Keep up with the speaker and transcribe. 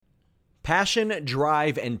Passion,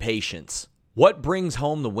 drive, and patience. What brings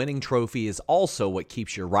home the winning trophy is also what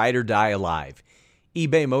keeps your ride or die alive.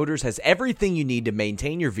 eBay Motors has everything you need to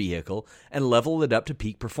maintain your vehicle and level it up to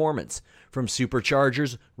peak performance. From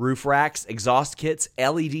superchargers, roof racks, exhaust kits,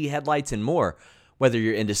 LED headlights, and more. Whether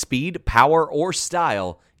you're into speed, power, or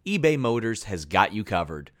style, eBay Motors has got you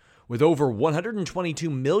covered. With over 122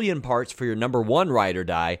 million parts for your number one ride or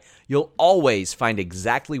die, you'll always find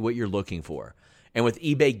exactly what you're looking for. And with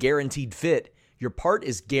eBay Guaranteed Fit, your part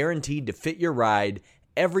is guaranteed to fit your ride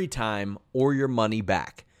every time or your money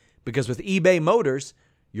back. Because with eBay Motors,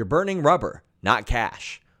 you're burning rubber, not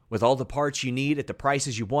cash. With all the parts you need at the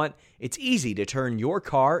prices you want, it's easy to turn your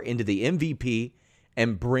car into the MVP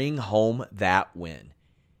and bring home that win.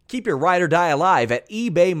 Keep your ride or die alive at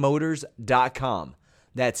ebaymotors.com.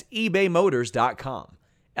 That's ebaymotors.com.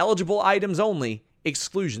 Eligible items only.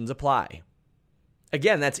 Exclusions apply.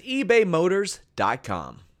 Again, that's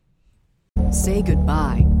ebaymotors.com. Say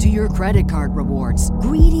goodbye to your credit card rewards.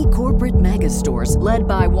 Greedy corporate mega stores, led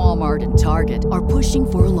by Walmart and Target, are pushing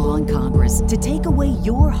for a law in Congress to take away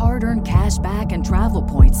your hard-earned cash back and travel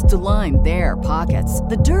points to line their pockets.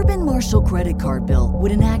 The Durbin-Marshall credit card bill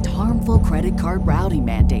would enact harmful credit card routing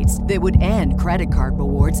mandates that would end credit card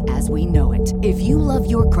rewards as we know it. If you love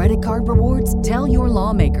your credit card rewards, tell your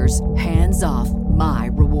lawmakers, hands off my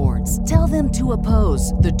rewards. Tell them to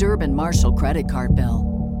oppose the Durbin-Marshall credit card bill.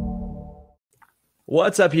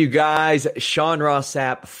 What's up, you guys? Sean Ross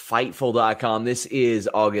Sapp, Fightful.com. This is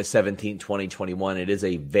August 17th, 2021. It is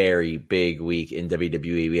a very big week in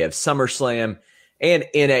WWE. We have Summerslam and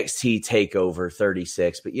NXT Takeover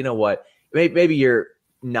 36. But you know what? Maybe you're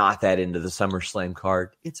not that into the Summerslam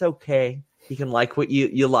card. It's okay. You can like what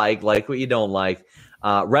you like what you don't like.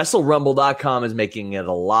 WrestleRumble.com is making it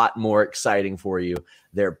a lot more exciting for you.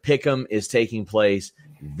 Their pick'em is taking place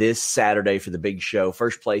this Saturday for the big show.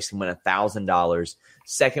 First place can win $1,000.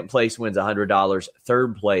 Second place wins $100.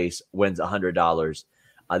 Third place wins $100.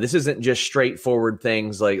 This isn't just straightforward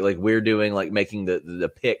things like we're doing, like making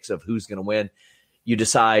the picks of who's going to win. You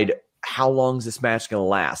decide how long is this match going to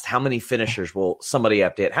last? How many finishers will somebody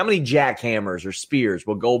have to hit? How many jackhammers or spears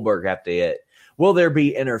will Goldberg have to hit? Will there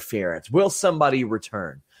be interference? Will somebody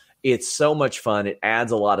return? It's so much fun. It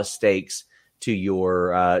adds a lot of stakes to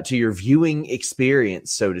your viewing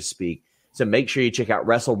experience, so to speak. So make sure you check out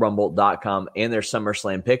WrestleRumble.com and their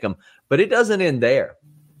SummerSlam Pick'em. But it doesn't end there.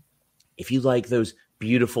 If you like those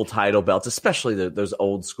beautiful title belts, especially those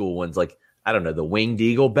old school ones, like, I don't know, the Winged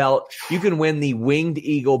Eagle belt, you can win the Winged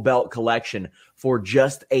Eagle belt collection for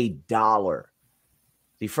just $1.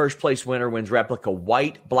 The first place winner wins replica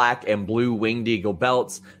white, black, and blue Winged Eagle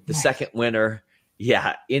belts. The second winner,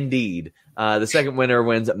 yeah, indeed. The second winner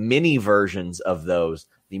wins mini versions of those,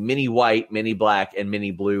 the mini white, mini black, and mini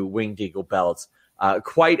blue Winged Eagle belts.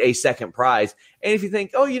 Quite a second prize. And if you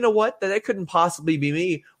think, oh, you know what, that couldn't possibly be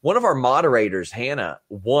me, one of our moderators, Hannah,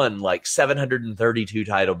 won like 732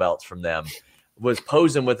 title belts from them, was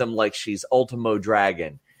posing with them like she's Ultimo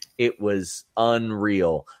Dragon. It was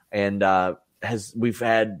unreal. And we've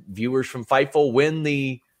had viewers from Fightful win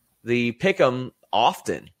the Pick'em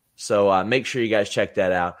often. So make sure you guys check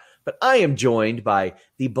that out. But I am joined by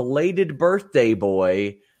the belated birthday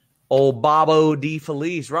boy, old Bobo D.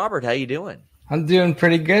 Felice. Robert, how you doing? I'm doing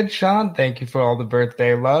pretty good, Sean. Thank you for all the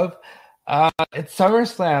birthday love. It's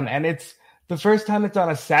SummerSlam, and it's the first time it's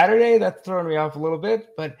on a Saturday. That's throwing me off a little bit,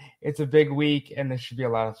 but it's a big week, and this should be a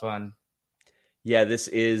lot of fun. Yeah, this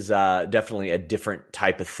is definitely a different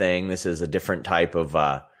type of thing. This is a different type of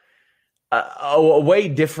a way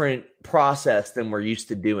different process than we're used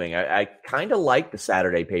to doing. I kind of like the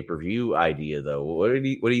Saturday pay-per-view idea, though. What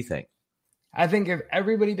do you think? I think if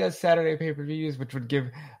everybody does Saturday pay-per-views, which would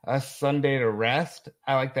give us Sunday to rest,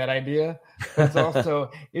 I like that idea. But it's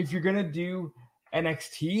also, if you're going to do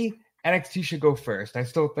NXT should go first. I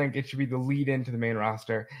still think it should be the lead into the main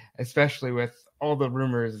roster, especially with all the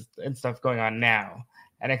rumors and stuff going on now.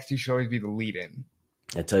 NXT should always be the lead in.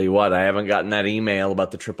 I tell you what, I haven't gotten that email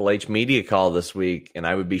about the Triple H media call this week, and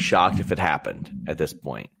I would be shocked if it happened at this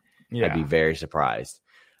point. Yeah. I'd be very surprised.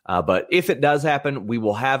 But if it does happen, we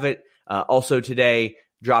will have it. Also today,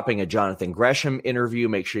 dropping a Jonathan Gresham interview.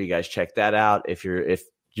 Make sure you guys check that out. If you're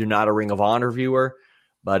not a Ring of Honor viewer,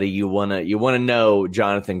 buddy, you wanna know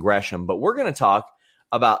Jonathan Gresham. But we're gonna talk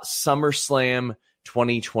about SummerSlam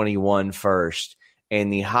 2021 first,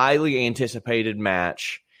 and the highly anticipated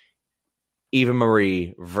match, Eva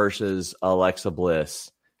Marie versus Alexa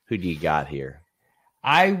Bliss. Who do you got here?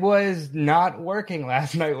 I was not working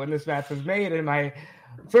last night when this match was made, and my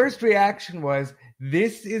first reaction was,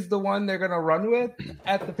 this is the one they're going to run with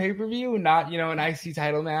at the pay-per-view, not, an IC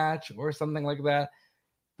title match or something like that.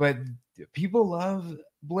 but people love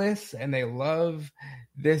Bliss and they love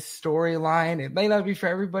this storyline. It may not be for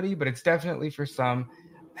everybody, but it's definitely for some.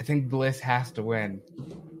 I think Bliss has to win.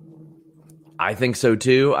 I think so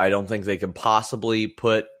too. I don't think they could possibly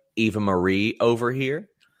put Eva Marie over here,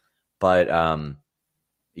 but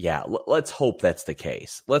let's hope that's the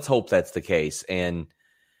case. And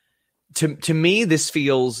to me, it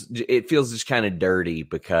feels just kind of dirty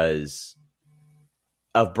because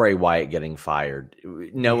of Bray Wyatt getting fired,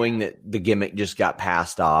 knowing that the gimmick just got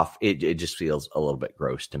passed off. It just feels a little bit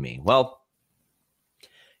gross to me. Well,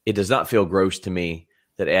 it does not feel gross to me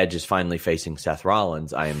that Edge is finally facing Seth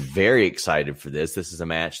Rollins. I am very excited for this. This is a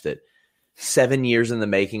match that 7 years in the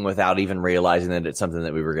making without even realizing that it's something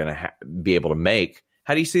that we were going to be able to make.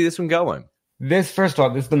 How do you see this one going? First of all,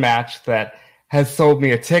 this is the match that has sold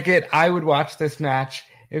me a ticket. I would watch this match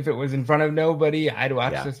if it was in front of nobody. I'd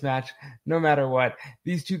watch this match no matter what.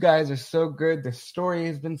 These two guys are so good. The story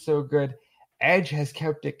has been so good. Edge has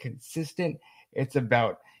kept it consistent. It's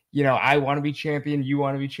about, I want to be champion. You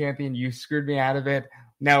want to be champion. You screwed me out of it.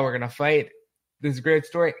 Now we're going to fight. This is a great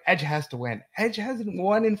story. Edge has to win. Edge hasn't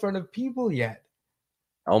won in front of people yet.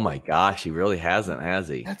 Oh my gosh, he really hasn't, has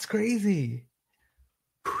he? That's crazy.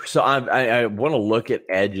 So I want to look at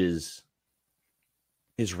Edge's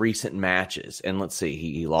his recent matches, and let's see.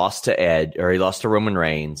 He lost to Edge, or he lost to Roman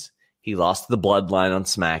Reigns. He lost to the Bloodline on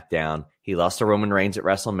SmackDown. He lost to Roman Reigns at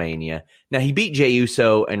WrestleMania. Now he beat Jey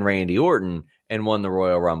Uso and Randy Orton and won the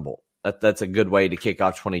Royal Rumble. That's a good way to kick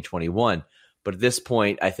off 2021. But at this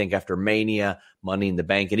point, I think after Mania, Money in the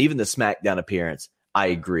Bank, and even the SmackDown appearance, I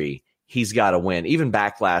agree. He's got to win. Even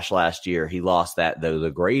Backlash last year, he lost that, though,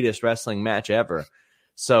 the greatest wrestling match ever.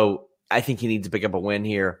 So I think he needs to pick up a win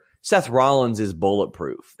here. Seth Rollins is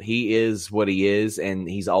bulletproof. He is what he is, and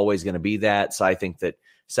he's always going to be that. So I think that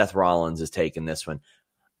Seth Rollins is taking this one.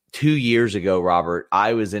 2 years ago, Robert,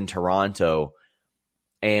 I was in Toronto,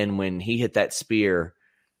 and when he hit that spear,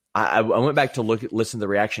 I went back to listen to the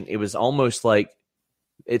reaction. It's almost like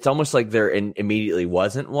there immediately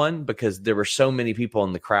wasn't one, because there were so many people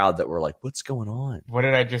in the crowd that were like, "What's going on? What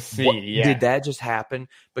did I just see? Did that just happen?"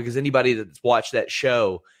 Because anybody that's watched that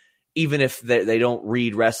show, even if they don't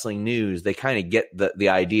read wrestling news, they kind of get the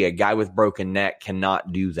idea. A guy with broken neck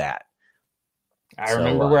cannot do that. I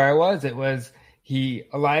remember where I was. It was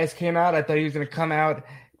Elias came out. I thought he was going to come out,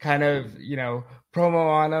 kind of, promo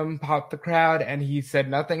on him, pop the crowd, and he said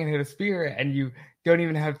nothing and hit a spear, and you don't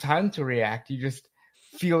even have time to react. You just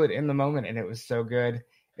feel it in the moment, and it was so good.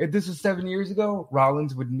 If this was 7 years ago,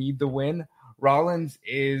 Rollins would need the win. Rollins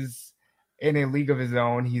is in a league of his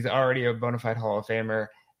own. He's already a bona fide Hall of Famer.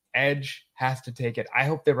 Edge has to take it. I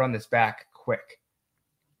hope they run this back quick.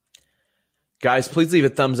 Guys, please leave a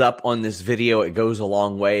thumbs up on this video. It goes a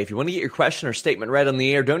long way. If you want to get your question or statement read on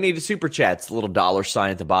the air, donate to Super Chats, the little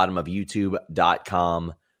 $ at the bottom of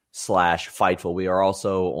youtube.com/Fightful. We are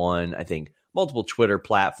also on, I think, multiple Twitter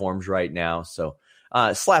platforms right now. So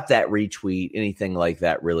slap that retweet. Anything like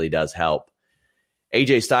that really does help.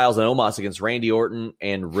 AJ Styles and Omos against Randy Orton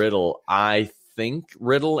and Riddle. I think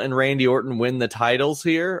Riddle and Randy Orton win the titles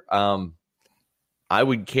here. I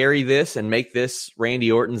would carry this and make this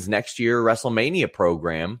Randy Orton's next year WrestleMania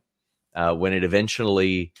program when it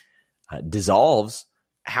eventually dissolves.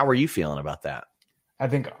 How are you feeling about that? I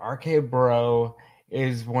think RK Bro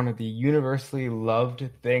is one of the universally loved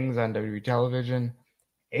things on WWE television.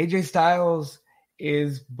 AJ Styles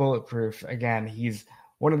is bulletproof. Again, he's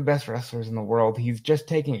one of the best wrestlers in the world. He's just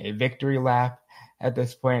taking a victory lap at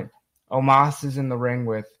this point. Omos is in the ring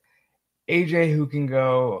with AJ, who can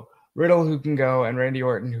go, Riddle, who can go, and Randy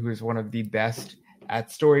Orton, who is one of the best at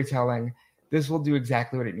storytelling. This will do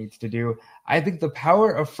exactly what it needs to do. I think the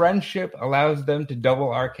power of friendship allows them to double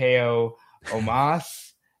RKO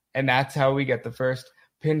Omos, and that's how we get the first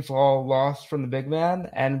pinfall loss from the big man,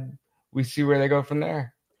 and we see where they go from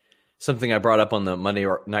there. Something I brought up on the Monday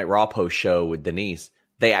Night Raw post show with Denise.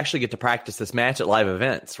 They actually get to practice this match at live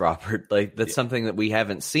events, Robert. That's something that we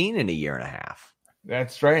haven't seen in a year and a half.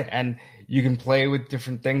 That's right. And you can play with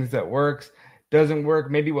different things that works, doesn't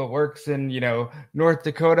work. Maybe what works in, North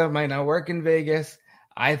Dakota might not work in Vegas.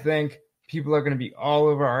 I think people are going to be all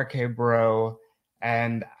over RK Bro.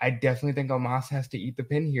 And I definitely think Omos has to eat the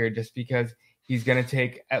pin here just because he's going to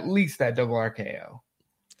take at least that double RKO.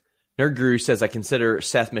 Nerd Guru says, I consider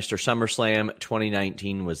Seth Mr. SummerSlam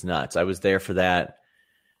 2019 was nuts. I was there for that.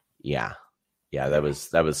 Yeah, that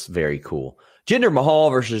was very cool. Jinder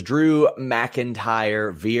Mahal versus Drew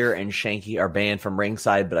McIntyre. Veer and Shanky are banned from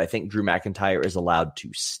ringside, but I think Drew McIntyre is allowed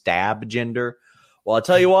to stab Jinder. Well, I'll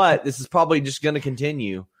tell you what, this is probably just going to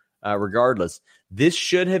continue regardless. This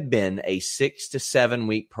should have been a 6 to 7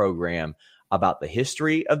 week program. about the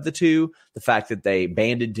history of the two, the fact that they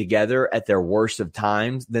banded together at their worst of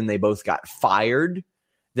times, then they both got fired,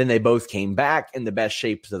 then they both came back in the best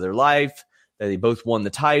shapes of their life, that they both won the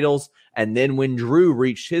titles, and then when Drew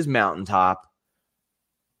reached his mountaintop,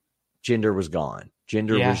 Jinder was gone.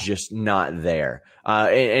 Jinder was just not there.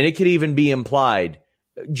 And it could even be implied,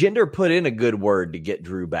 Jinder put in a good word to get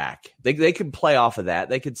Drew back. They could play off of that.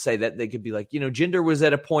 They could say that. They could be like, Jinder was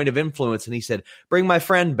at a point of influence, and he said, bring my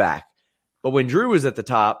friend back. But when Drew was at the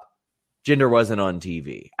top, Jinder wasn't on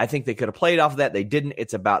TV. I think they could have played off of that. They didn't.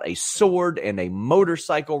 It's about a sword and a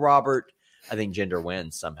motorcycle, Robert. I think Jinder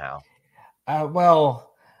wins somehow.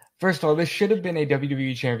 Well, first of all, this should have been a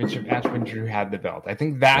WWE Championship match when Drew had the belt. I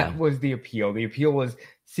think that was the appeal. The appeal was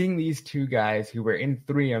seeing these two guys who were in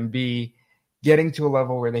 3MB getting to a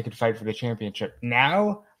level where they could fight for the championship.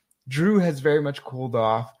 Now, Drew has very much cooled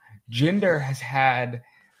off. Jinder has had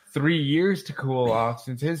 3 years to cool off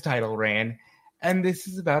since his title reign. And this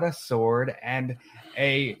is about a sword and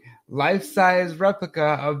a life-size replica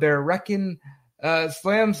of their Wreckin'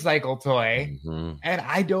 Slam Cycle toy. Mm-hmm. And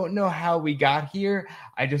I don't know how we got here.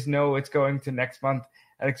 I just know it's going to next month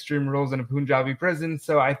at Extreme Rules in a Punjabi prison.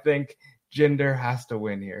 So I think Jinder has to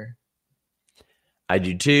win here. I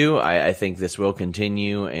do too. I think this will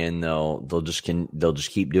continue, and they'll just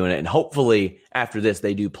keep doing it. And hopefully after this,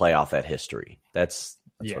 they do play off that history. That's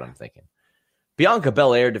what I'm thinking. Bianca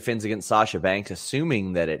Belair defends against Sasha Banks,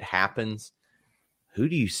 assuming that it happens. Who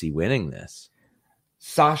do you see winning this?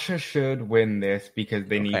 Sasha should win this because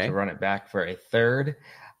they need to run it back for a third.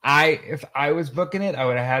 If I was booking it, I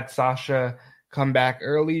would have had Sasha come back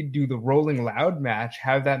early, do the Rolling Loud match,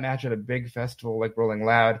 have that match at a big festival like Rolling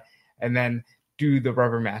Loud, and then do the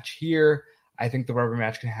rubber match here. I think the rubber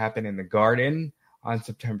match can happen in the Garden on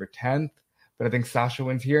September 10th. But I think Sasha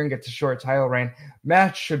wins here and gets a short title reign.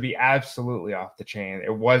 Match should be absolutely off the chain.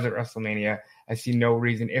 It was at WrestleMania. I see no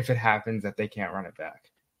reason, if it happens, that they can't run it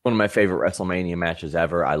back. One of my favorite WrestleMania matches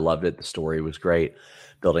ever. I loved it. The story was great.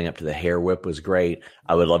 Building up to the hair whip was great.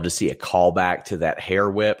 I would love to see a callback to that hair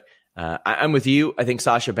whip. I'm with you. I think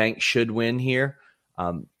Sasha Banks should win here.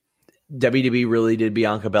 WWE really did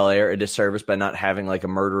Bianca Belair a disservice by not having like a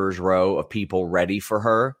murderer's row of people ready for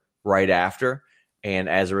her right after. And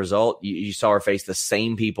as a result, you saw her face the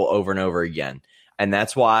same people over and over again. And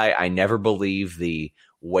that's why I never believe the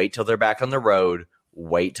wait till they're back on the road,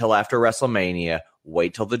 wait till after WrestleMania,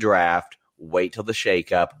 wait till the draft, wait till the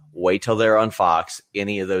shakeup, wait till they're on Fox,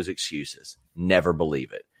 any of those excuses. Never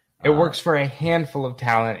believe it. It works for a handful of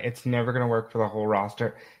talent. It's never going to work for the whole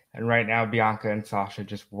roster. And right now, Bianca and Sasha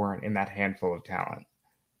just weren't in that handful of talent.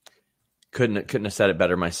 Couldn't have said it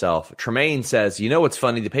better myself. Tremaine says, what's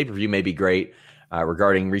funny? The pay-per-view may be great.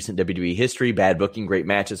 Regarding recent WWE history, bad booking, great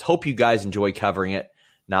matches. Hope you guys enjoy covering it,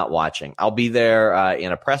 not watching. I'll be there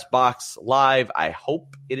in a press box live. I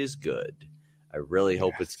hope it is good. I really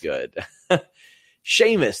hope it's good.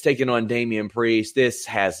 Sheamus taking on Damian Priest. This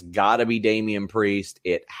has got to be Damian Priest.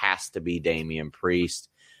 It has to be Damian Priest.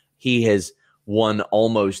 He has won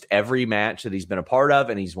almost every match that he's been a part of,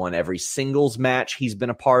 and he's won every singles match he's been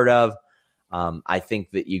a part of. I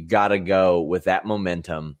think that you got to go with that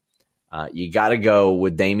momentum. You got to go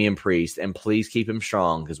with Damian Priest, and please keep him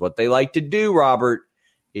strong, because what they like to do, Robert,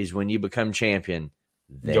 is when you become champion,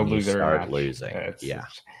 then you start losing.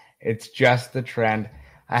 It's just the trend.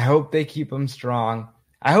 I hope they keep him strong.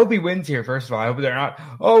 I hope he wins here, first of all. I hope they're not,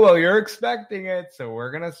 you're expecting it, so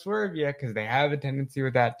we're going to swerve you, because they have a tendency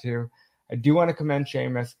with that too. I do want to commend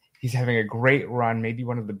Sheamus. He's having a great run, maybe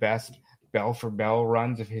one of the best bell-for-bell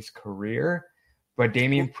runs of his career, but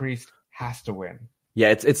Damian Priest has to win.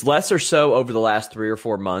 Yeah, it's less or so over the last 3 or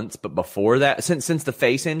 4 months, but before that, since the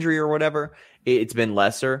face injury or whatever, it's been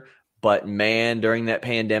lesser. But man, during that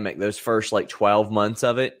pandemic, those first 12 months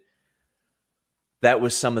of it, that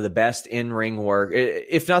was some of the best in-ring work,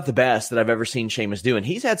 if not the best, that I've ever seen Sheamus do. And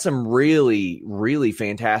he's had some really, really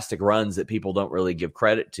fantastic runs that people don't really give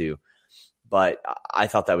credit to. But I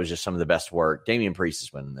thought that was just some of the best work. Damian Priest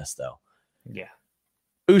is winning this, though. Yeah.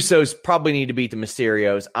 Usos probably need to beat the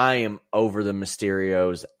Mysterios. I am over the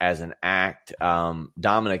Mysterios as an act.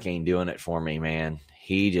 Dominic ain't doing it for me, man.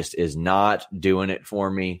 He just is not doing it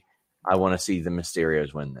for me. I want to see the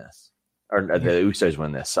Mysterios win this. Or the Usos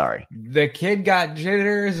win this, sorry. The kid got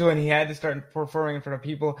jitters when he had to start performing in front of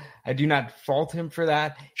people. I do not fault him for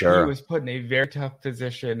that. Sure. He was put in a very tough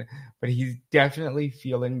position, but he's definitely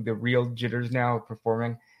feeling the real jitters now of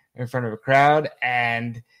performing in front of a crowd.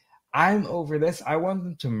 And I'm over this. I want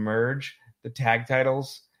them to merge the tag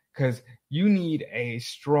titles, because you need a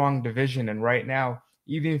strong division. And right now,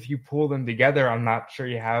 even if you pull them together, I'm not sure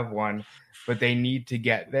you have one, but they need to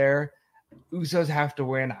get there. Usos have to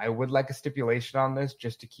win. I would like a stipulation on this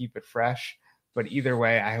just to keep it fresh. But either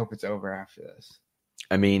way, I hope it's over after this.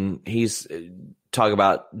 I mean, he's talk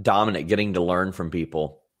about Dominic getting to learn from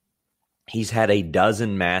people. He's had a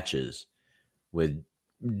dozen matches with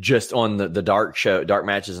just on the dark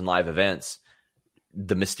matches and live events,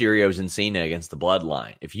 the Mysterios and Cena against the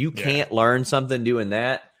Bloodline. If you can't learn something doing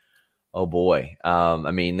that, oh boy.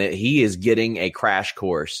 I mean, he is getting a crash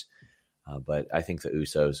course, but I think the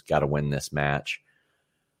Usos got to win this match.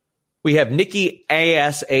 We have Nikki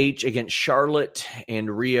ASH against Charlotte and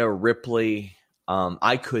Rhea Ripley.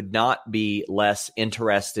 I could not be less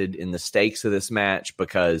interested in the stakes of this match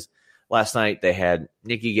because last night they had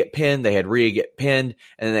Nikki get pinned, they had Rhea get pinned,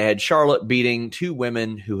 and then they had Charlotte beating two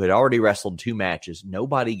women who had already wrestled two matches.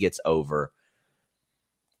 Nobody gets over.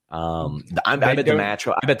 I bet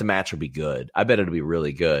the match will be good. I bet it'll be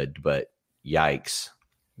really good, but yikes.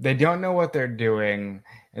 They don't know what they're doing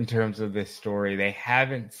in terms of this story. They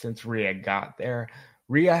haven't since Rhea got there.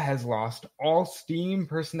 Rhea has lost all steam,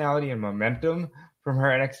 personality, and momentum from her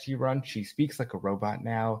NXT run. She speaks like a robot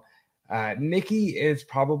now. Nikki is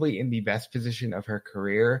probably in the best position of her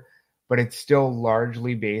career, but it's still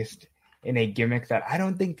largely based in a gimmick that I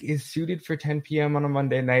don't think is suited for 10 p.m. on a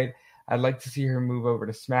Monday night. I'd like to see her move over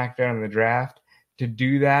to SmackDown in the draft. To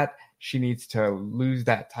do that, she needs to lose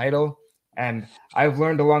that title. And I've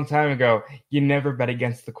learned a long time ago, you never bet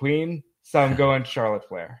against the queen. So I'm going Charlotte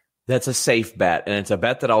Flair. That's a safe bet, and it's a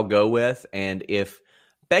bet that I'll go with. And if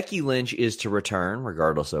Becky Lynch is to return,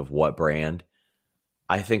 regardless of what brand,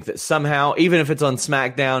 I think that somehow, even if it's on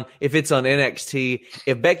SmackDown, if it's on NXT,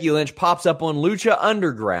 if Becky Lynch pops up on Lucha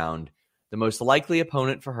Underground, the most likely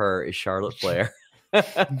opponent for her is Charlotte Flair.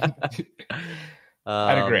 I'd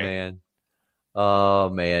agree. Oh,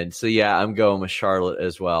 man. So, yeah, I'm going with Charlotte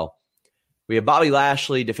as well. We have Bobby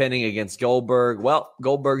Lashley defending against Goldberg. Well,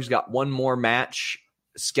 Goldberg's got one more match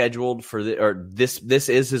scheduled for this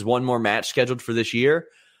is his one more match scheduled for this year.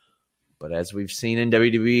 But as we've seen in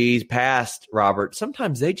WWE's past, Robert,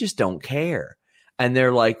 sometimes they just don't care. And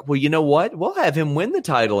they're like, well, you know what? We'll have him win the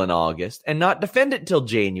title in August and not defend it till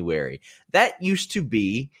January. That used to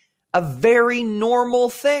be a very normal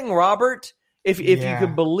thing, Robert. If you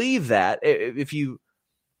could believe that,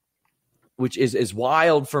 which is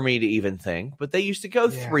wild for me to even think, but they used to go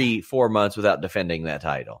 3-4 months without defending that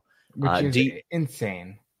title. Which is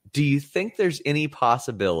insane. Do you think there's any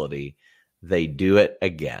possibility they do it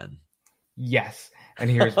again? Yes. And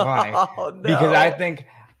here's why. Oh, no. Because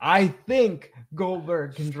I think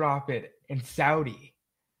Goldberg can drop it in Saudi.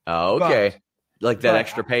 Oh, okay. Like that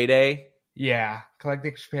extra payday? Yeah. Collect the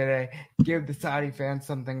extra payday. Give the Saudi fans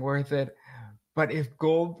something worth it. But if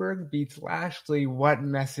Goldberg beats Lashley, what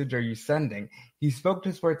message are you sending? He spoke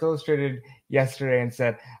to Sports Illustrated yesterday and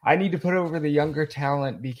said, I need to put over the younger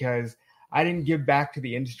talent because I didn't give back to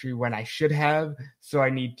the industry when I should have, so I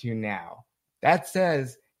need to now. That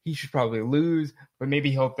says he should probably lose, but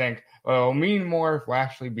maybe he'll think, well, it'll mean more if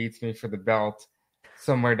Lashley beats me for the belt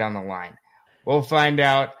somewhere down the line. We'll find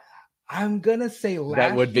out. I'm going to say Lashley.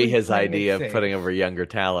 That would be his idea of putting over younger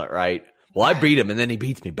talent, right? Well, I beat him and then he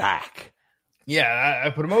beats me back. Yeah,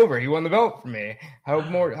 I put him over. He won the belt for me. How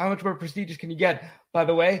much more prestigious can you get? By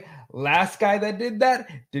the way, last guy that did that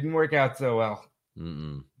didn't work out so well.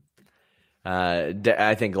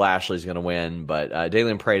 I think Lashley's going to win, but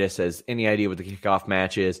Dalian Prada says, any idea what the kickoff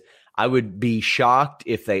match is? I would be shocked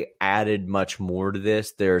if they added much more to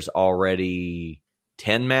this. There's already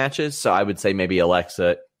 10 matches, so I would say maybe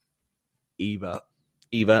Alexa, Eva,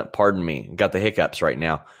 pardon me, got the hiccups right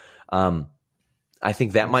now. I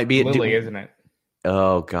think that might be it. Lily, isn't it?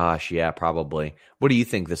 Oh, gosh. Yeah, probably. What do you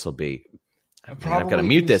think this will be? I've got to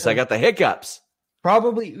mute this. I got the hiccups.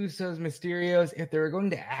 Probably Usos, Mysterios. If they were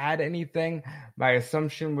going to add anything, my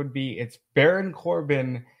assumption would be it's Baron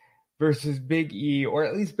Corbin versus Big E, or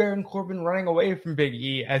at least Baron Corbin running away from Big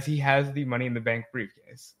E as he has the Money in the Bank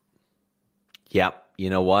briefcase. Yep.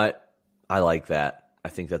 You know what? I like that. I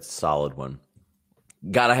think that's a solid one.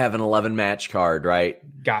 Got to have an 11-match card, right?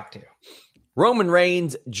 Got to. Roman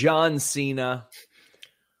Reigns, John Cena.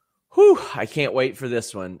 Whew, I can't wait for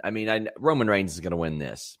this one. I mean, Roman Reigns is going to win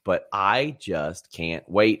this, but I just can't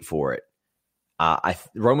wait for it.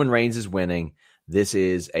 Roman Reigns is winning. This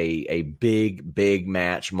is a big, big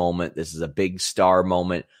match moment. This is a big star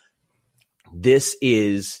moment. This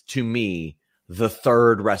is, to me, the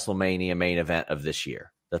third WrestleMania main event of this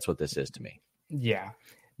year. That's what this is to me. Yeah.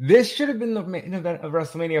 This should have been the main event of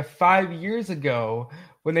WrestleMania 5 years ago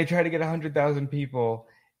when they tried to get 100,000 people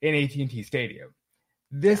in AT&T Stadium.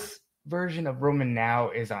 This version of Roman now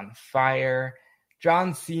is on fire.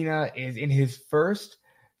 John Cena is in his first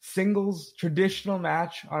singles traditional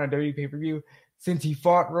match on a WWE pay-per-view since he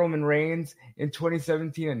fought Roman Reigns in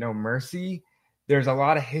 2017 at No Mercy. There's a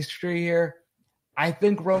lot of history here. I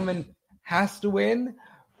think Roman has to win,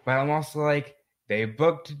 but I'm also like, they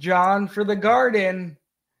booked John for the Garden.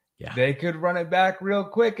 Yeah. They could run it back real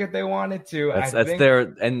quick if they wanted to. That's their,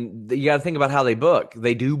 and you got to think about how they book.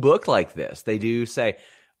 They do book like this. They do say,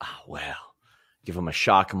 oh, well, give them a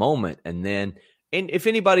shock moment. And then, and if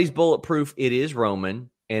anybody's bulletproof, it is Roman,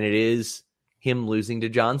 and it is him losing to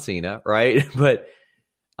John Cena, right? But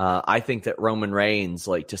I think that Roman Reigns,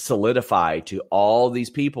 like, to solidify to all these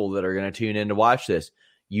people that are going to tune in to watch this,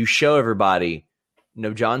 you show everybody,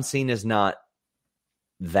 no, John Cena is not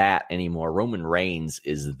that anymore. Roman Reigns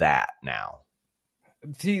is that now.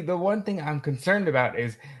 See, the one thing I'm concerned about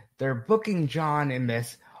is they're booking John in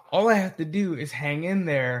this. All I have to do is hang in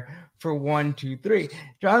there for 1, 2, 3.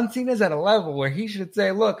 John Cena's at a level where he should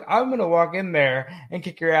say, look, I'm going to walk in there and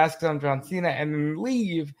kick your ass because I'm John Cena, and then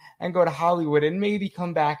leave and go to Hollywood and maybe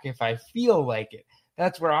come back if I feel like it.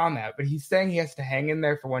 That's where I'm at. But he's saying he has to hang in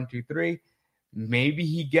there for 1, 2, 3. Maybe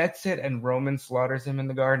he gets it and Roman slaughters him in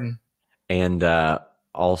the Garden. And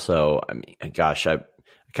also, I mean, gosh, I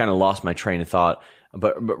kind of lost my train of thought.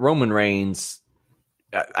 But Roman Reigns,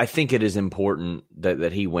 I think it is important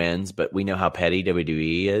that he wins, but we know how petty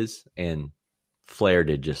WWE is, and Flair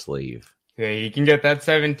did just leave. Yeah, he can get that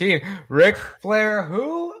 17. Ric Flair,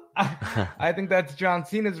 who? I think that's John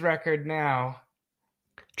Cena's record now.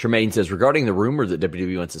 Tremaine says, regarding the rumor that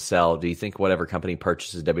WWE wants to sell, do you think whatever company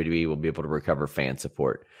purchases WWE will be able to recover fan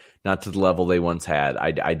support? Not to the level they once had.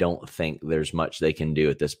 I don't think there's much they can do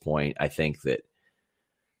at this point. I think that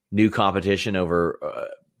new competition over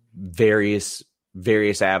various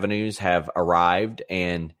avenues have arrived,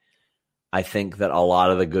 and I think that a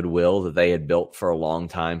lot of the goodwill that they had built for a long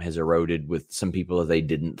time has eroded with some people that they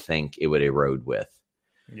didn't think it would erode with.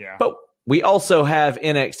 Yeah. But we also have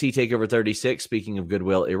NXT TakeOver 36, speaking of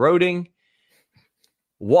goodwill eroding.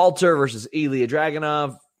 Walter versus Ilya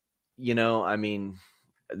Dragunov. You know, I mean,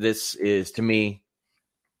 this is, to me,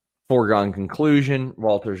 foregone conclusion.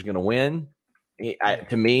 Walter's going to win.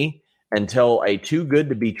 To me, until a too good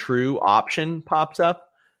to be true option pops up,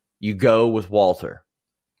 you go with Walter.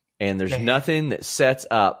 And there's nothing that sets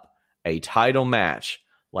up a title match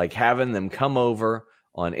like having them come over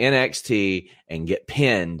on NXT and get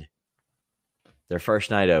pinned their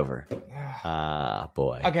first night over.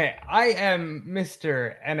 Boy. Okay, I am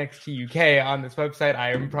Mr. NXT UK on this website.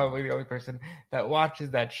 I am probably the only person that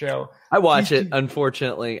watches that show. I watch it,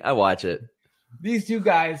 unfortunately. I watch it. These two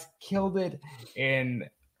guys killed it in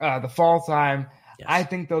the fall time. Yes. I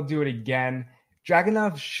think they'll do it again.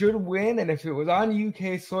 Dragunov should win, and if it was on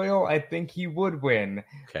UK soil, I think he would win.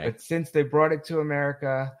 Okay. But since they brought it to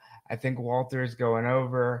America, I think Walter's going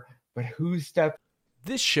over. But who stepped?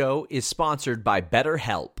 This show is sponsored by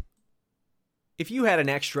BetterHelp. If you had an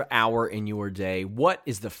extra hour in your day, what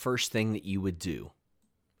is the first thing that you would do?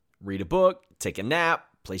 Read a book, take a nap,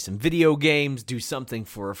 play some video games, do something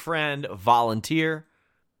for a friend, volunteer.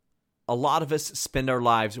 A lot of us spend our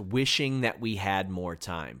lives wishing that we had more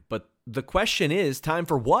time. But the question is, time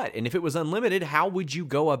for what? And if it was unlimited, how would you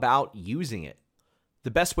go about using it? The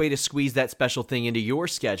best way to squeeze that special thing into your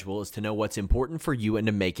schedule is to know what's important for you and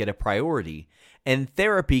to make it a priority. And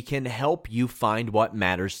therapy can help you find what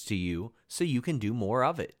matters to you so you can do more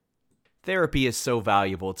of it. Therapy is so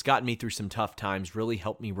valuable. It's gotten me through some tough times, really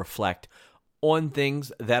helped me reflect on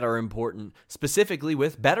things that are important, specifically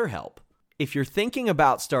with BetterHelp. If you're thinking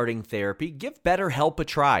about starting therapy, give BetterHelp a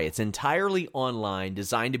try. It's entirely online,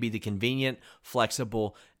 designed to be the convenient,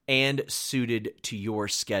 flexible, and suited to your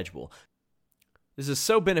schedule. This is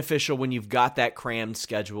so beneficial when you've got that crammed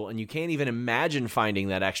schedule and you can't even imagine finding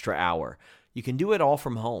that extra hour. You can do it all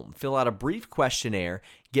from home. Fill out a brief questionnaire,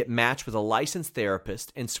 get matched with a licensed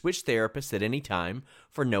therapist, and switch therapists at any time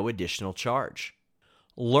for no additional charge.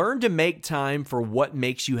 Learn to make time for what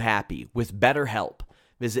makes you happy with BetterHelp.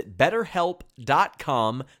 Visit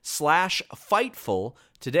BetterHelp.com/Fightful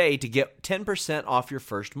today to get 10% off your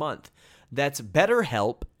first month. That's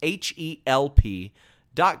BetterHelp,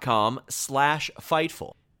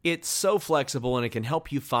 HELP.com/Fightful. It's so flexible and it can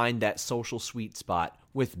help you find that social sweet spot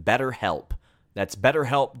with BetterHelp. That's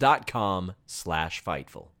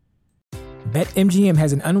BetterHelp.com/Fightful. BetMGM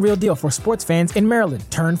has an unreal deal for sports fans in Maryland.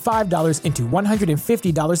 Turn $5 into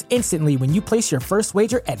 $150 instantly when you place your first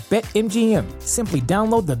wager at BetMGM. Simply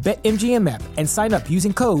download the BetMGM app and sign up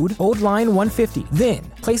using code OldLine150. Then,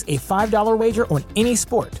 place a $5 wager on any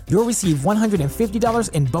sport. You'll receive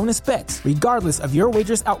 $150 in bonus bets, regardless of your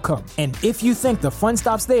wager's outcome. And if you think the fun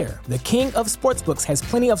stops there, the king of sportsbooks has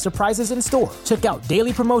plenty of surprises in store. Check out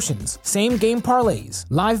daily promotions, same-game parlays,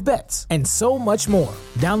 live bets, and so much more.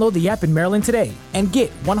 Download the app in Maryland today and get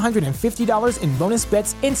 $150 in bonus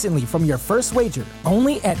bets instantly from your first wager.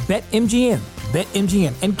 Only at BetMGM.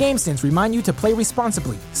 BetMGM and GameSense remind you to play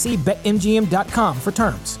responsibly. See BetMGM.com for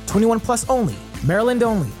terms. 21 plus only. Maryland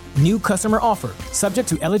only. New customer offer. Subject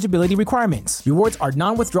to eligibility requirements. Rewards are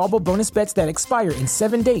non-withdrawable bonus bets that expire in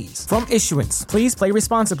 7 days. From issuance, please play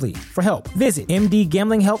responsibly. For help, visit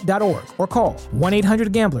mdgamblinghelp.org or call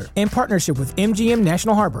 1-800-GAMBLER in partnership with MGM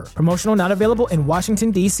National Harbor. Promotional not available in Washington,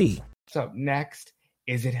 D.C. So next,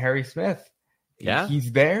 is it Harry Smith? Yeah.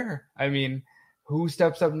 He's there. I mean, who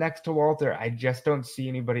steps up next to Walter? I just don't see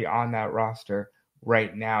anybody on that roster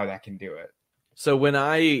right now that can do it. So when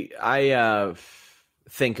I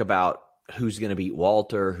think about who's going to beat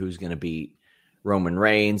Walter, who's going to beat Roman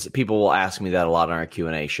Reigns, people will ask me that a lot on our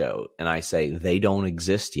Q&A show, and I say they don't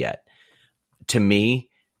exist yet. To me,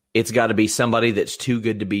 it's got to be somebody that's too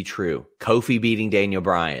good to be true. Kofi beating Daniel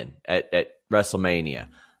Bryan at WrestleMania.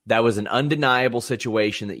 That was an undeniable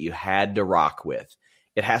situation that you had to rock with.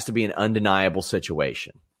 It has to be an undeniable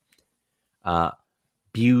situation.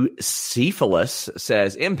 Bucephalus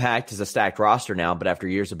says, Impact is a stacked roster now, but after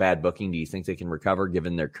years of bad booking, do you think they can recover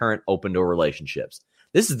given their current open-door relationships?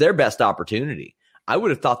 This is their best opportunity. I would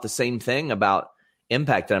have thought the same thing about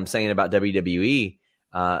Impact that I'm saying about WWE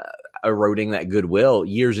eroding that goodwill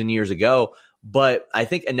years and years ago, but I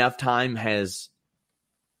think enough time has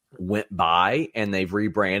went by and they've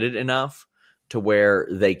rebranded enough to where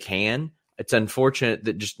they can. It's unfortunate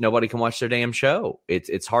that just nobody can watch their damn show.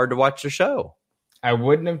 It's hard to watch their show. I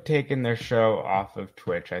wouldn't have taken their show off of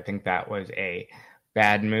Twitch. I think that was a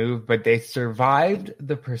bad move, but they survived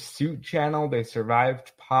the Pursuit channel. They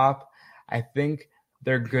survived Pop. I think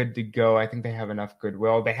they're good to go. I think they have enough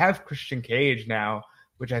goodwill. They have Christian Cage now,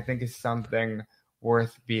 which I think is something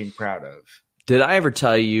worth being proud of. Did I ever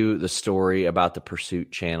tell you the story about the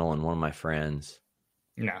Pursuit channel and one of my friends?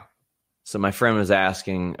 No. So my friend was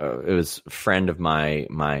asking, it was a friend of my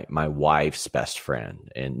wife's best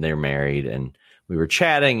friend, and they're married, and we were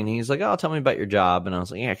chatting, and he's like, "Oh, tell me about your job." And I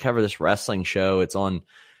was like, "Yeah, I cover this wrestling show. It's on,"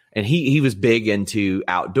 and he was big into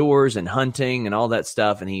outdoors and hunting and all that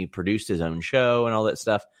stuff, and he produced his own show and all that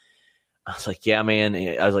stuff. I was like, "Yeah, man."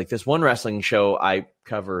 I was like, "This one wrestling show I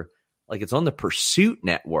cover, like it's on the Pursuit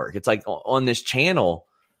Network. It's like on this channel."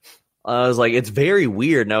 I was like, "It's very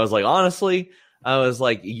weird." And I was like, honestly, I was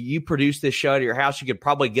like, "You produce this show at your house, you could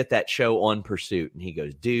probably get that show on Pursuit." And he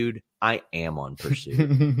goes, "Dude, I am on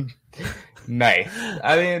Pursuit." Nice.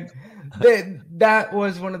 I mean, that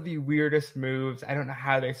was one of the weirdest moves. I don't know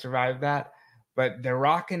how they survived that, but they're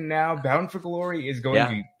rocking now. Bound for Glory is going to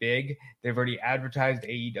be big. They've already advertised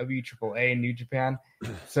AEW, AAA, and New Japan.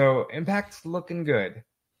 So Impact's looking good.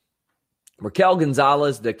 Raquel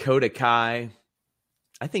Gonzalez, Dakota Kai.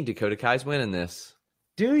 I think Dakota Kai's winning this.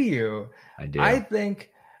 Do you? I do. I think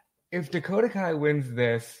if Dakota Kai wins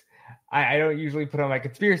this, I don't usually put on my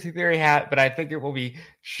conspiracy theory hat, but I think it will be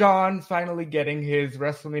Sean finally getting his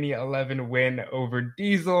WrestleMania 11 win over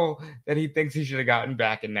Diesel that he thinks he should have gotten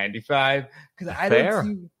back in 95. Because I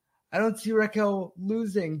don't see Raquel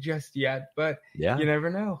losing just yet, but you never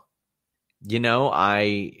know. You know,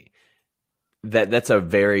 that's a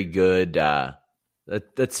very good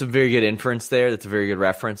that's a very good inference there. That's a very good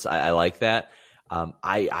reference. I like that.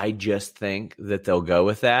 I just think that they'll go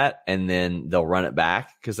with that and then they'll run it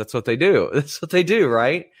back because that's what they do. That's what they do,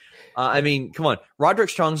 right? I mean, come on. Roderick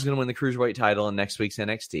Strong's going to win the Cruiserweight title in next week's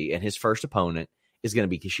NXT, and his first opponent is going to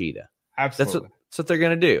be Kushida. Absolutely. That's what they're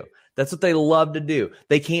going to do. That's what they love to do.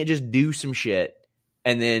 They can't just do some shit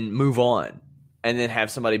and then move on and then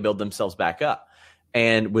have somebody build themselves back up.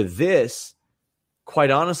 And with this,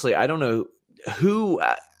 quite honestly, I don't know who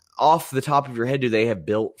off the top of your head do they have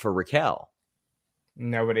built for Raquel?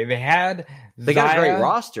 Nobody. They got a great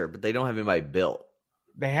roster, but they don't have anybody built.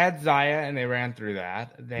 They had Zaya, and they ran through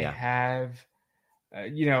that. They have,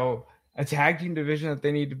 a tag team division that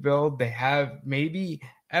they need to build. They have maybe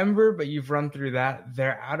Ember, but you've run through that.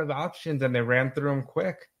 They're out of options, and they ran through them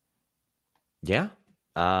quick. Yeah.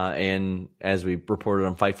 And as we reported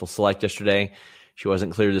on Fightful Select yesterday, she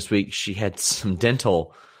wasn't clear this week. She had some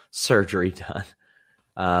dental surgery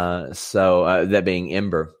done. So that being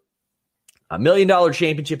Ember. $1 million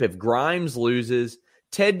championship if Grimes loses.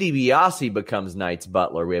 Ted DiBiase becomes Knight's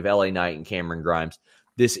butler. We have LA Knight and Cameron Grimes.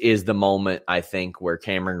 This is the moment, I think, where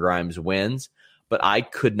Cameron Grimes wins. But I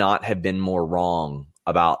could not have been more wrong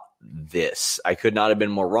about this. I could not have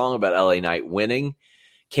been more wrong about LA Knight winning.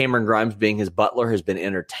 Cameron Grimes being his butler has been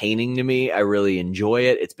entertaining to me. I really enjoy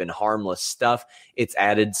it. It's been harmless stuff. It's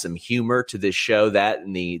added some humor to this show. That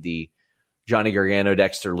and the Johnny Gargano,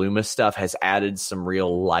 Dexter Lumis stuff has added some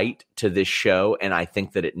real light to this show, and I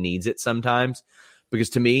think that it needs it sometimes because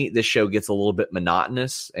to me, this show gets a little bit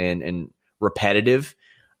monotonous and repetitive,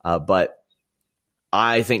 but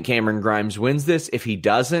I think Cameron Grimes wins this. If he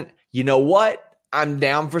doesn't, you know what? I'm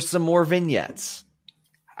down for some more vignettes.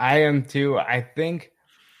 I am too. I think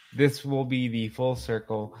this will be the full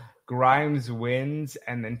circle. Grimes wins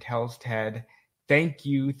and then tells Ted, thank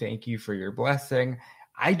you for your blessing.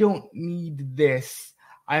 I don't need this.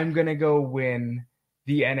 I'm going to go win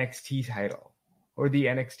the NXT title or the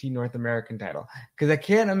NXT North American title. Because I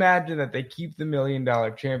can't imagine that they keep the $1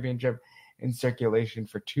 Million Championship in circulation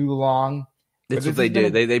for too long. That's what they do.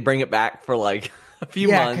 They bring it back for like a few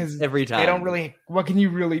months every time. They don't really, what can you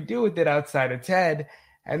really do with it outside of Ted?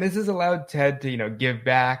 And this has allowed Ted to, give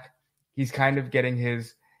back. He's kind of getting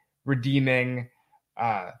his redeeming,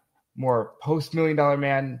 more post-$1 Million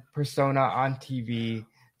Man persona on TV.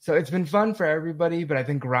 So it's been fun for everybody, but I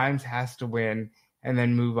think Grimes has to win and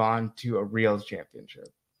then move on to a real championship.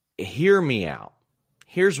 Hear me out.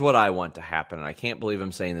 Here's what I want to happen, and I can't believe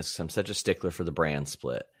I'm saying this because I'm such a stickler for the brand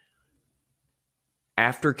split.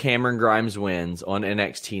 After Cameron Grimes wins on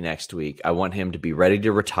NXT next week, I want him to be ready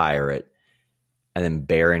to retire it, and then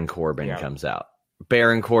Baron Corbin comes out.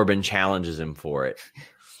 Baron Corbin challenges him for it.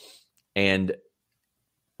 And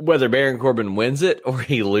whether Baron Corbin wins it or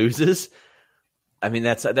he loses, I mean,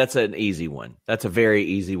 that's an easy one. That's a very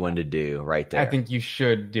easy one to do right there. I think you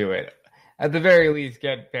should do it. At the very least,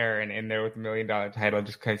 get Baron in there with $1 Million title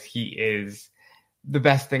just because he is the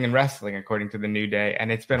best thing in wrestling, according to the New Day,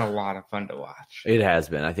 and it's been a lot of fun to watch. It has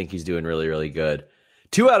been. I think he's doing really, really good.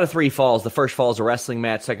 2 out of 3 falls. The first fall is a wrestling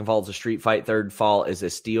match. Second fall is a street fight. Third fall is a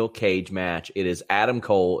steel cage match. It is Adam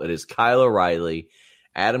Cole. It is Kyle O'Reilly.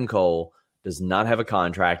 Adam Cole does not have a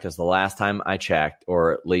contract as the last time I checked,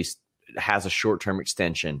 or at least has a short-term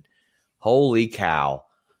extension. Holy cow.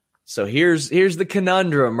 So here's the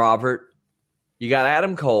conundrum, Robert. You got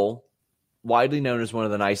Adam Cole, widely known as one of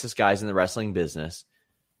the nicest guys in the wrestling business.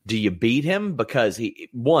 Do you beat him? Because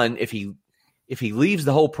if he leaves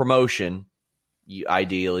the whole promotion,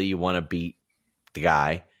 ideally you want to beat the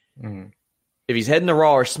guy. Mm-hmm. If he's heading to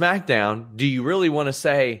Raw or SmackDown, do you really want to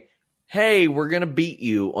say, hey, we're going to beat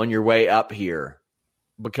you on your way up here?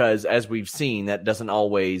 Because as we've seen, that doesn't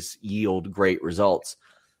always yield great results.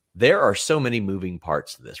 There are so many moving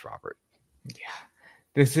parts to this, Robert. Yeah.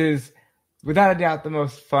 This is, without a doubt, the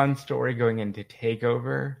most fun story going into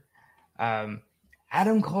TakeOver.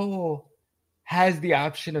 Adam Cole has the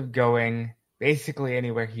option of going basically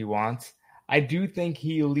anywhere he wants. I do think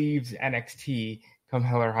he leaves NXT come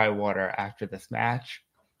hell or high water after this match.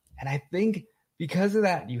 And I think because of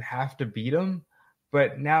that, you have to beat him.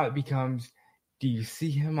 But now it becomes, do you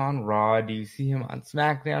see him on Raw? Do you see him on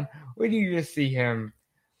SmackDown? Or do you just see him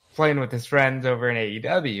playing with his friends over in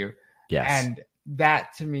AEW? Yes. And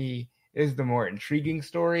that, to me, is the more intriguing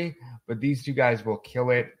story. But these two guys will kill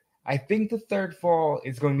it. I think the third fall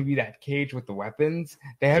is going to be that cage with the weapons.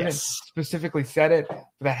 They haven't specifically said it, but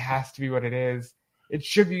that has to be what it is. It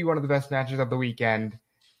should be one of the best matches of the weekend.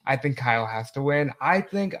 I think Kyle has to win. I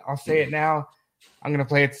think, I'll say it now, I'm going to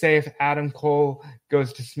play it safe. Adam Cole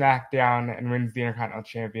goes to SmackDown and wins the Intercontinental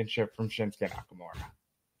Championship from Shinsuke Nakamura.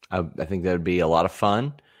 I think that would be a lot of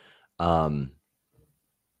fun. I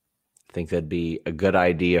think that'd be a good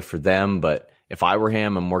idea for them, but if I were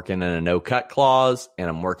him, I'm working in a no-cut clause, and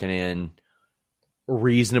I'm working in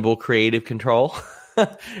reasonable creative control.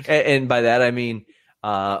 and by that, I mean,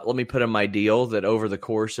 let me put in my deal that over the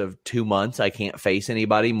course of 2 months, I can't face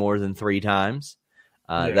anybody more than 3 times.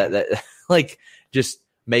 That like, just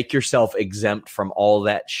make yourself exempt from all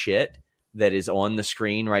that shit that is on the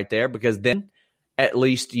screen right there, because then at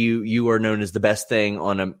least you are known as the best thing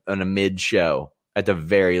on a mid show at the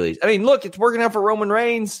very least. I mean, look, it's working out for Roman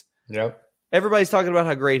Reigns. Yep. Everybody's talking about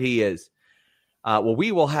how great he is. Well,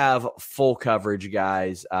 we will have full coverage,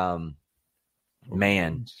 guys.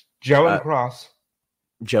 Man. Joe and Cross.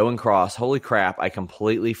 Joe and Cross. Holy crap. I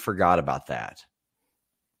completely forgot about that.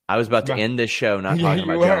 I was about to end this show not talking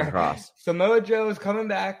about Joe and Cross. Samoa Joe is coming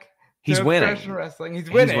back. He's winning. Professional wrestling.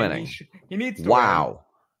 He's winning. He needs to win.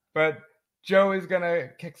 But Joe is going to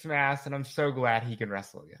kick some ass, and I'm so glad he can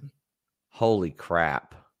wrestle again. Holy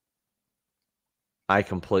crap. I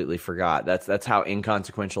completely forgot. That's how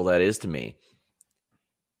inconsequential that is to me.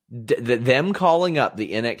 them calling up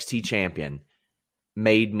the NXT champion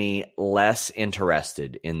made me less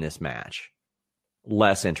interested in this match.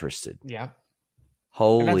 Less interested. Yeah.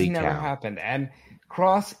 Holy and that's cow. never happened. And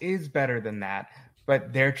Cross is better than that,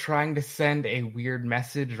 but they're trying to send a weird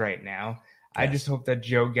message right now. I just hope that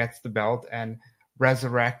Joe gets the belt and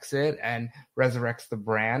resurrects it and resurrects the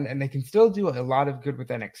brand, and they can still do a lot of good with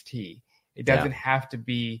NXT. It doesn't have to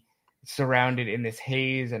be surrounded in this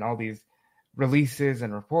haze and all these releases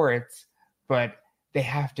and reports, but they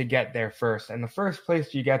have to get there first. And the first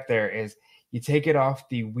place you get there is you take it off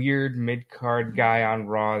the weird mid-card guy on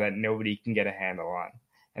Raw that nobody can get a handle on.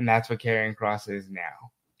 And that's what Karrion Kross is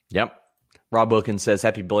now. Yep. Rob Wilkins says,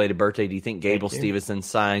 happy belated birthday. Do you think Gable Stevenson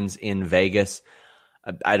signs in Vegas?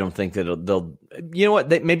 I don't think that they'll, you know what?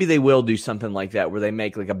 Maybe they will do something like that where they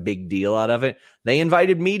make like a big deal out of it. They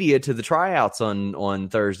invited media to the tryouts on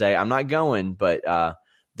Thursday. I'm not going, but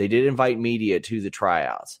they did invite media to the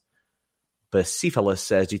tryouts. Bacephalus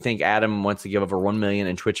says, do you think Adam wants to give over $1 million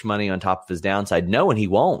in Twitch money on top of his downside? No, and he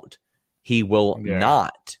won't. He will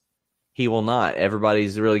not. He will not.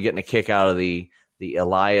 Everybody's really getting a kick out of the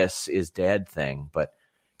Elias is dead thing. But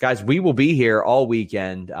guys, we will be here all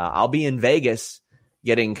weekend. I'll be in Vegas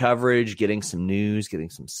getting coverage, getting some news, getting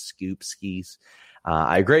some scoop skis.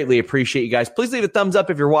 I greatly appreciate you guys. Please leave a thumbs up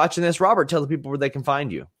if you're watching this. Robert, tell the people where they can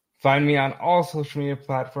find you. Find me on all social media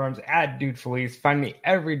platforms at Dude Felice. Find me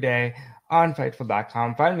every day on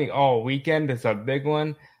Fightful.com. Find me all weekend. It's a big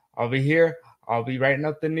one. I'll be here. I'll be writing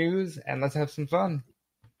up the news, and let's have some fun.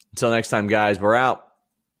 Until next time, guys, we're out.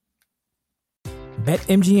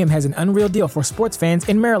 BetMGM has an unreal deal for sports fans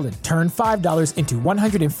in Maryland. Turn $5 into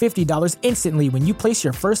 $150 instantly when you place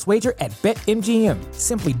your first wager at BetMGM.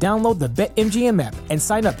 Simply download the BetMGM app and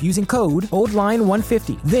sign up using code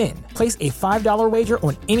OldLine150. Then, place a $5 wager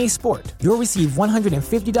on any sport. You'll receive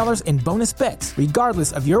 $150 in bonus bets,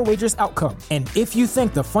 regardless of your wager's outcome. And if you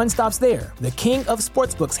think the fun stops there, the king of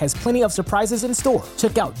sportsbooks has plenty of surprises in store.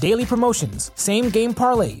 Check out daily promotions, same-game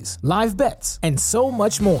parlays, live bets, and so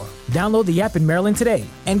much more. Download the app in Maryland today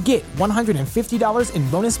and get $150 in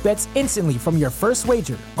bonus bets instantly from your first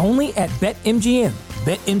wager. Only at BetMGM.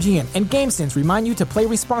 BetMGM and GameSense remind you to play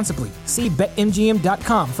responsibly. See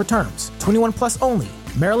BetMGM.com for terms. 21 plus only.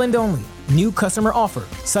 Maryland only. New customer offer.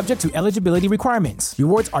 Subject to eligibility requirements.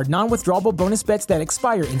 Rewards are non-withdrawable bonus bets that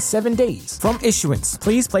expire in 7 days. From issuance,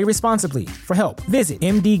 please play responsibly. For help, visit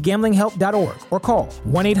mdgamblinghelp.org or call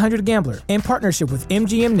 1-800-GAMBLER in partnership with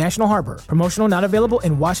MGM National Harbor. Promotional not available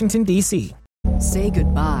in Washington, D.C. Say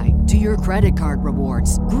goodbye to your credit card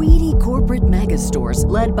rewards. Greedy corporate mega stores,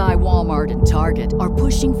 led by Walmart and Target, are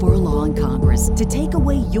pushing for a law in Congress to take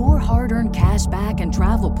away your hard-earned cash back and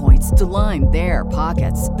travel points to line their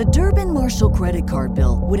pockets. The Durbin-Marshall credit card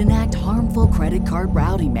bill would enact harmful credit card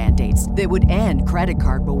routing mandates that would end credit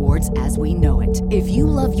card rewards as we know it. If you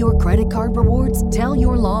love your credit card rewards, tell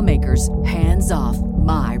your lawmakers, hands off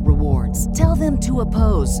my rewards. Tell them to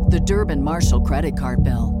oppose the Durbin-Marshall credit card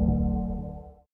bill.